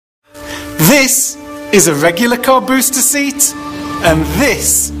This is a regular car booster seat, and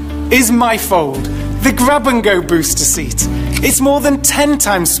this is Mifold, the grab-and-go booster seat. It's more than 10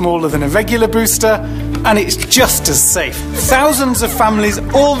 times smaller than a regular booster, and it's just as safe. Thousands of families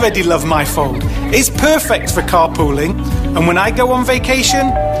already love Mifold. It's perfect for carpooling, and when I go on vacation,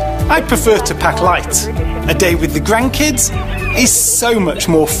 I prefer to pack light. A day with the grandkids is so much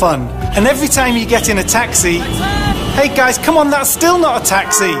more fun. And every time you get in a taxi, hey guys, come on, that's still not a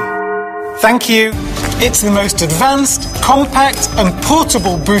taxi. Thank you. It's the most advanced, compact and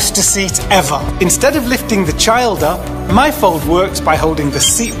portable booster seat ever. Instead of lifting the child up, Mifold works by holding the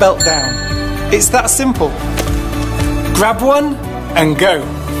seatbelt down. It's that simple. Grab one and go.